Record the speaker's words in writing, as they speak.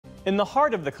In the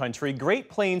heart of the country, Great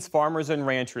Plains farmers and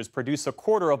ranchers produce a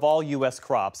quarter of all U.S.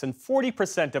 crops and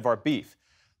 40% of our beef.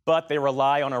 But they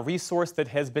rely on a resource that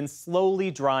has been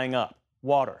slowly drying up: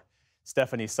 water.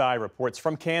 Stephanie Sy reports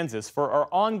from Kansas for our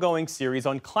ongoing series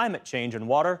on climate change and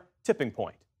water, Tipping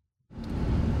Point.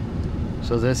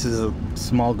 So this is a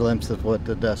small glimpse of what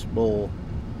the Dust Bowl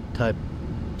type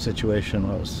situation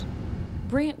was.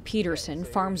 Brant Peterson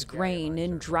farms grain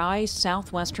in dry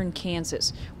southwestern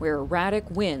Kansas, where erratic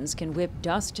winds can whip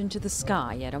dust into the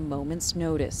sky at a moment's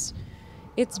notice.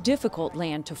 It's difficult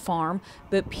land to farm,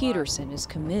 but Peterson is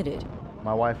committed.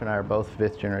 My wife and I are both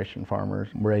fifth-generation farmers,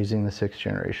 raising the sixth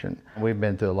generation. We've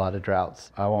been through a lot of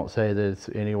droughts. I won't say that it's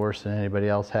any worse than anybody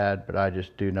else had, but I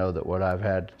just do know that what I've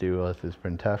had to do with has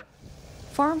been tough.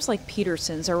 Farms like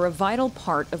Peterson's are a vital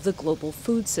part of the global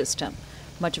food system.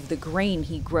 Much of the grain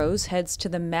he grows heads to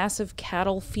the massive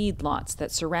cattle feedlots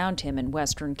that surround him in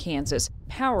western Kansas,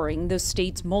 powering the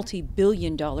state's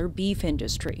multi-billion-dollar beef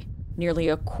industry. Nearly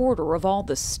a quarter of all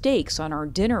the steaks on our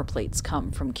dinner plates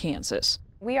come from Kansas.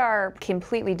 We are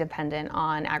completely dependent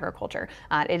on agriculture.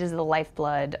 It is the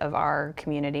lifeblood of our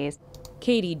communities.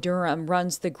 Katie Durham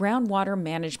runs the Groundwater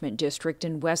Management District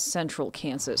in west central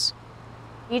Kansas.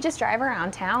 You just drive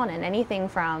around town and anything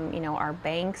from, our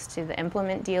banks to the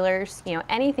implement dealers,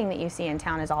 anything that you see in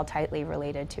town is all tightly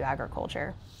related to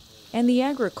agriculture. And the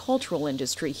agricultural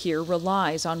industry here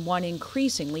relies on one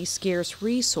increasingly scarce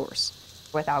resource.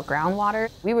 Without groundwater,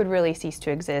 we would really cease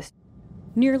to exist.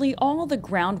 Nearly all the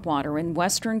groundwater in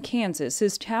western Kansas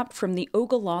is tapped from the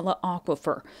Ogallala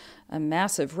Aquifer, a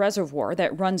massive reservoir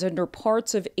that runs under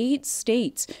parts of 8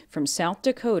 states from South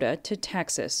Dakota to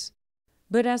Texas.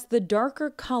 But as the darker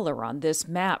color on this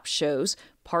map shows,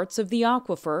 parts of the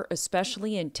aquifer,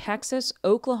 especially in Texas,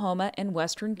 Oklahoma, and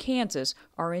western Kansas,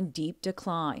 are in deep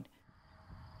decline.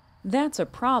 That's a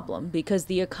problem because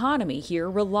the economy here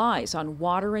relies on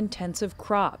water-intensive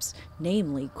crops,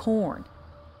 namely corn.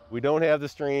 We don't have the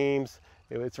streams.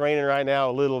 It's raining right now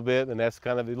a little bit, and that's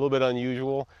kind of a little bit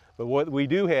unusual. But what we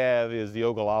do have is the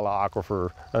Ogallala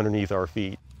Aquifer underneath our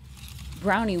feet.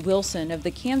 Brownie Wilson of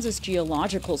the Kansas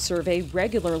Geological Survey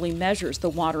regularly measures the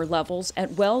water levels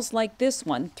at wells like this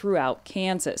one throughout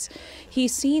Kansas.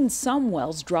 He's seen some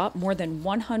wells drop more than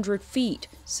 100 feet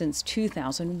since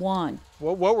 2001.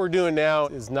 What we're doing now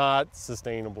is not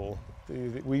sustainable.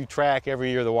 We track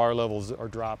every year the water levels are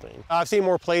dropping. I've seen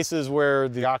more places where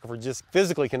the aquifer just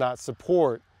physically cannot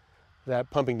support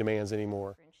that pumping demands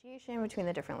anymore. Between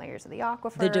the different layers of the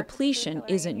aquifer. The depletion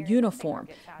isn't uniform.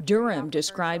 Durham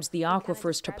describes the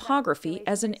aquifer's topography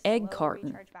as an egg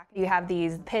carton. You have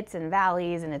these pits and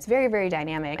valleys, and it's very, very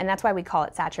dynamic, and that's why we call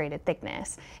it saturated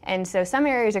thickness. And so some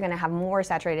areas are going to have more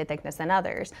saturated thickness than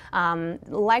others.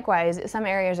 Likewise, some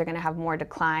areas are going to have more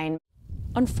decline.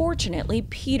 Unfortunately,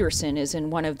 Peterson is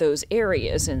in one of those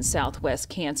areas in southwest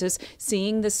Kansas,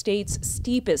 seeing the state's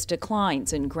steepest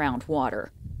declines in groundwater.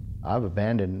 I've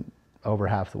abandoned over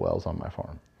half the wells on my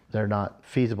farm. They're not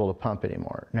feasible to pump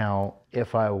anymore. Now,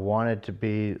 if I wanted to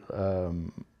be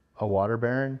a water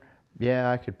baron,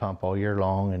 yeah, I could pump all year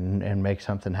long and make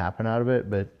something happen out of it,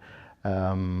 but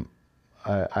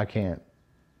I can't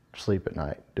sleep at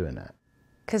night doing that.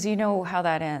 Because you know how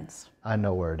that ends. I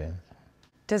know where it ends.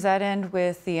 Does that end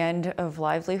with the end of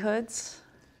livelihoods?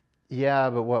 Yeah,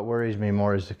 but what worries me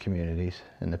more is the communities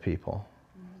and the people.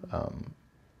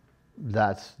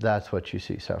 That's what you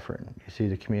see suffering. You see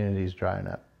the communities drying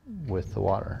up with the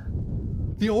water.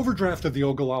 The overdraft of the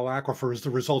Ogallala Aquifer is the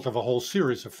result of a whole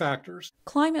series of factors.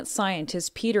 Climate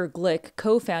scientist Peter Glick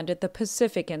co-founded the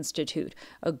Pacific Institute,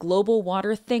 a global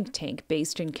water think tank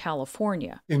based in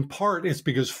California. In part, it's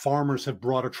because farmers have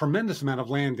brought a tremendous amount of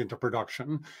land into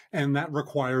production, and that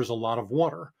requires a lot of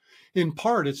water. In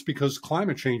part, it's because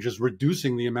climate change is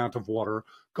reducing the amount of water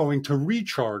going to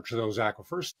recharge those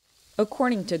aquifers.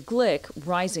 According to Glick,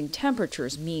 rising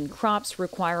temperatures mean crops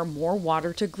require more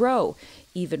water to grow,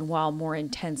 even while more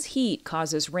intense heat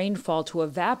causes rainfall to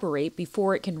evaporate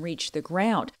before it can reach the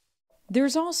ground.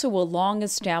 There's also a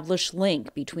long-established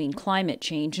link between climate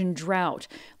change and drought,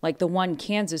 like the one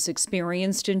Kansas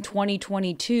experienced in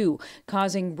 2022,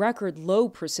 causing record low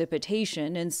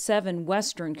precipitation in 7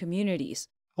 western communities.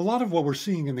 A lot of what we're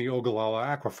seeing in the Ogallala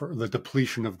Aquifer, the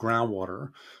depletion of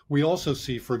groundwater, we also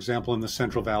see, for example, in the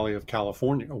Central Valley of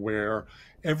California, where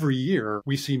every year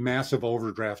we see massive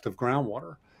overdraft of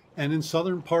groundwater. And in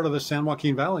southern part of the San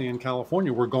Joaquin Valley in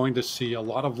California, we're going to see a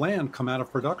lot of land come out of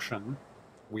production.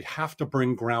 We have to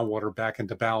bring groundwater back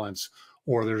into balance,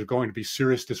 or there's going to be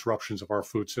serious disruptions of our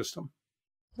food system.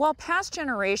 While past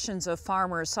generations of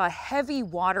farmers saw heavy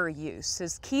water use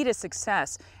as key to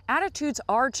success, attitudes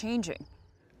are changing.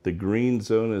 The green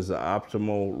zone is the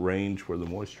optimal range where the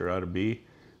moisture ought to be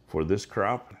for this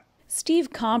crop.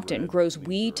 Steve Compton grows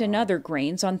wheat and other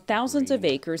grains on thousands of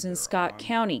acres in Scott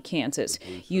County, Kansas,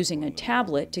 using a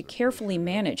tablet to carefully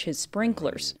manage his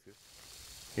sprinklers.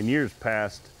 In years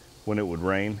past, when it would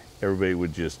rain, everybody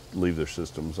would just leave their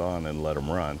systems on and let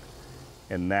them run.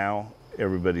 And now,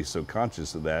 everybody's so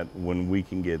conscious of that, when we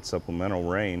can get supplemental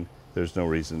rain, there's no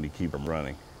reason to keep them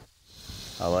running.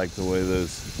 I like the way those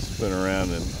spin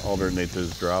around and alternate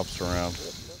those drops around.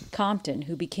 Compton,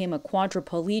 who became a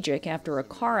quadriplegic after a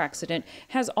car accident,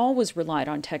 has always relied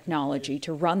on technology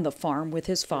to run the farm with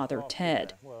his father,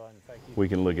 Ted. We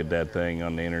can look at that thing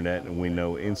on the internet and we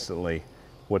know instantly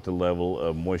what the level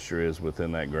of moisture is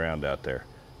within that ground out there.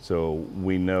 So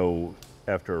we know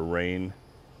after a rain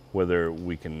whether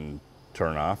we can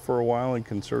turn off for a while and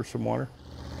conserve some water.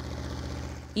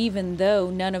 Even though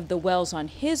none of the wells on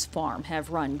his farm have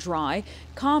run dry,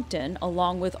 Compton,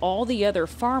 along with all the other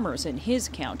farmers in his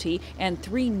county and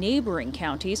 3 neighboring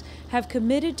counties, have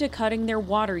committed to cutting their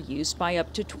water use by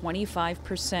up to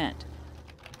 25%.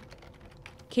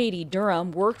 Katie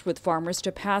Durham worked with farmers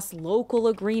to pass local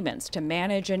agreements to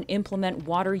manage and implement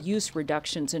water use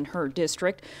reductions in her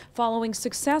district, following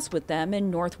success with them in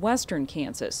northwestern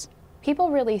Kansas. People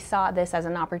really saw this as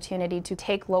an opportunity to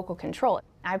take local control.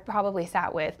 I probably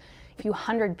sat with a few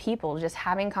hundred people just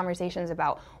having conversations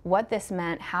about what this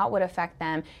meant, how it would affect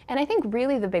them. And I think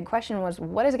really the big question was,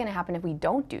 what is going to happen if we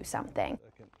don't do something?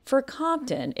 For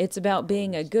Compton, it's about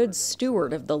being a good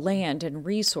steward of the land and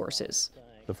resources.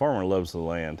 The farmer loves the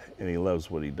land and he loves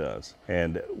what he does.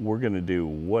 And we're going to do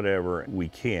whatever we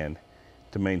can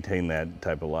to maintain that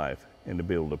type of life and to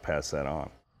be able to pass that on.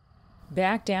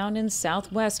 Back down in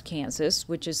southwest Kansas,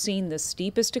 which has seen the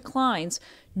steepest declines,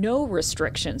 no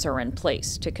restrictions are in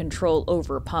place to control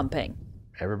overpumping.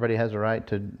 Everybody has a right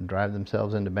to drive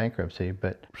themselves into bankruptcy,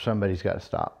 but somebody's got to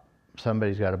stop.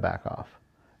 Somebody's got to back off.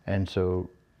 And so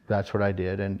that's what I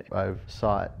did, and I've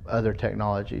sought other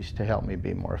technologies to help me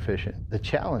be more efficient. The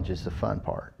challenge is the fun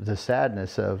part. The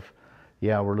sadness of,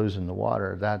 yeah, we're losing the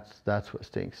water, that's what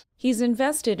stinks. He's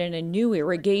invested in a new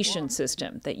irrigation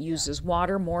system that uses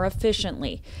water more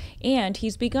efficiently, and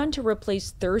he's begun to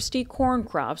replace thirsty corn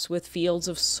crops with fields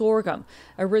of sorghum,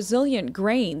 a resilient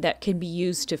grain that can be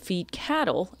used to feed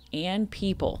cattle and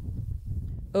people.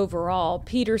 Overall,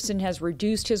 Peterson has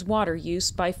reduced his water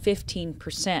use by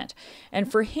 15%,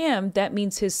 and for him, that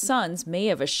means his sons may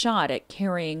have a shot at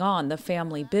carrying on the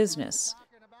family business.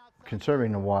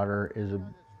 Conserving the water is a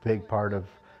big part of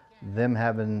them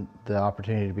having the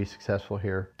opportunity to be successful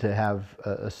here, to have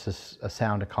a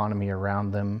sound economy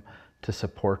around them to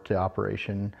support the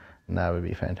operation, and that would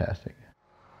be fantastic.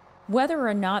 Whether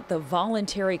or not the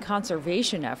voluntary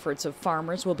conservation efforts of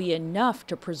farmers will be enough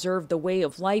to preserve the way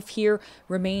of life here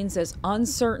remains as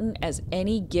uncertain as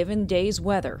any given day's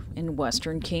weather in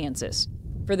western Kansas.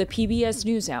 For the PBS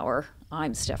NewsHour,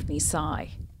 I'm Stephanie Sy.